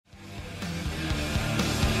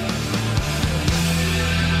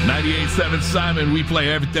98.7 Simon, we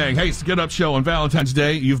play everything. Hey, it's a Get Up show on Valentine's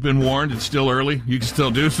Day. You've been warned. It's still early. You can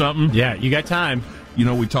still do something. Yeah, you got time. You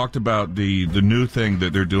know, we talked about the new thing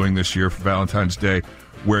that they're doing this year for Valentine's Day,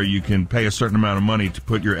 where you can pay a certain amount of money to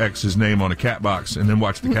put your ex's name on a cat box and then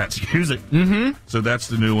watch the cats use it. Mm-hmm. So that's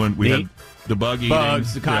the new one. We had the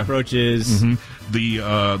bugs, the cockroaches,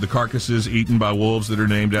 the carcasses eaten by wolves that are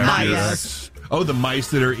named after your ex. Oh, the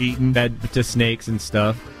mice that are eaten. Fed to snakes and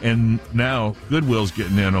stuff. And now Goodwill's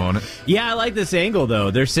getting in on it. Yeah, I like this angle, though.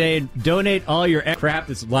 They're saying donate all your crap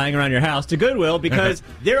that's lying around your house to Goodwill because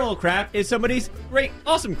their old crap is somebody's great,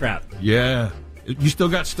 awesome crap. Yeah. You still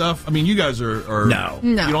got stuff? I mean, you guys are... No.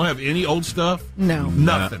 You don't have any old stuff? No.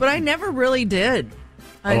 Nothing. But I never really did.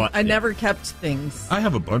 I never kept things. I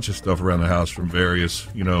have a bunch of stuff around the house from various,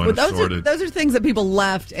 and assorted. Those are things that people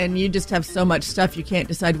left, and you just have so much stuff you can't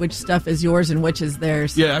decide which stuff is yours and which is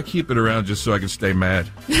theirs. Yeah, I keep it around just so I can stay mad.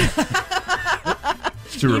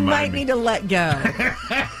 You might need to let go.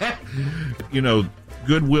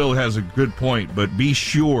 Goodwill has a good point, but be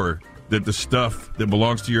sure that the stuff that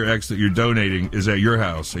belongs to your ex that you're donating is at your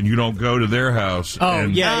house, and you don't go to their house.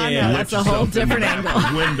 Yeah. That's a whole different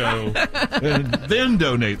angle. Window, and then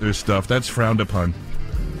donate their stuff. That's frowned upon.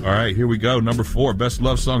 All right, here we go. Number 4, best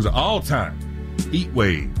love songs of all time. Heat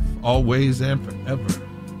Wave, Always and Forever.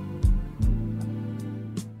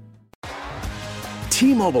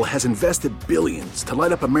 T-Mobile has invested billions to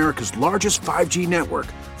light up America's largest 5G network,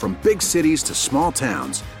 from big cities to small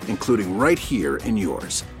towns, including right here in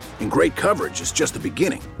yours. And great coverage is just the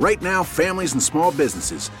beginning. Right now, families and small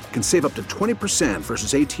businesses can save up to 20%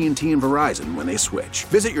 versus AT&T and Verizon when they switch.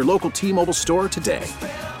 Visit your local T-Mobile store today.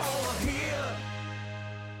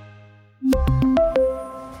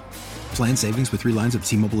 Plan savings with 3 lines of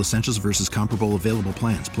T-Mobile Essentials versus comparable available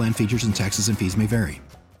plans. Plan features and taxes and fees may vary.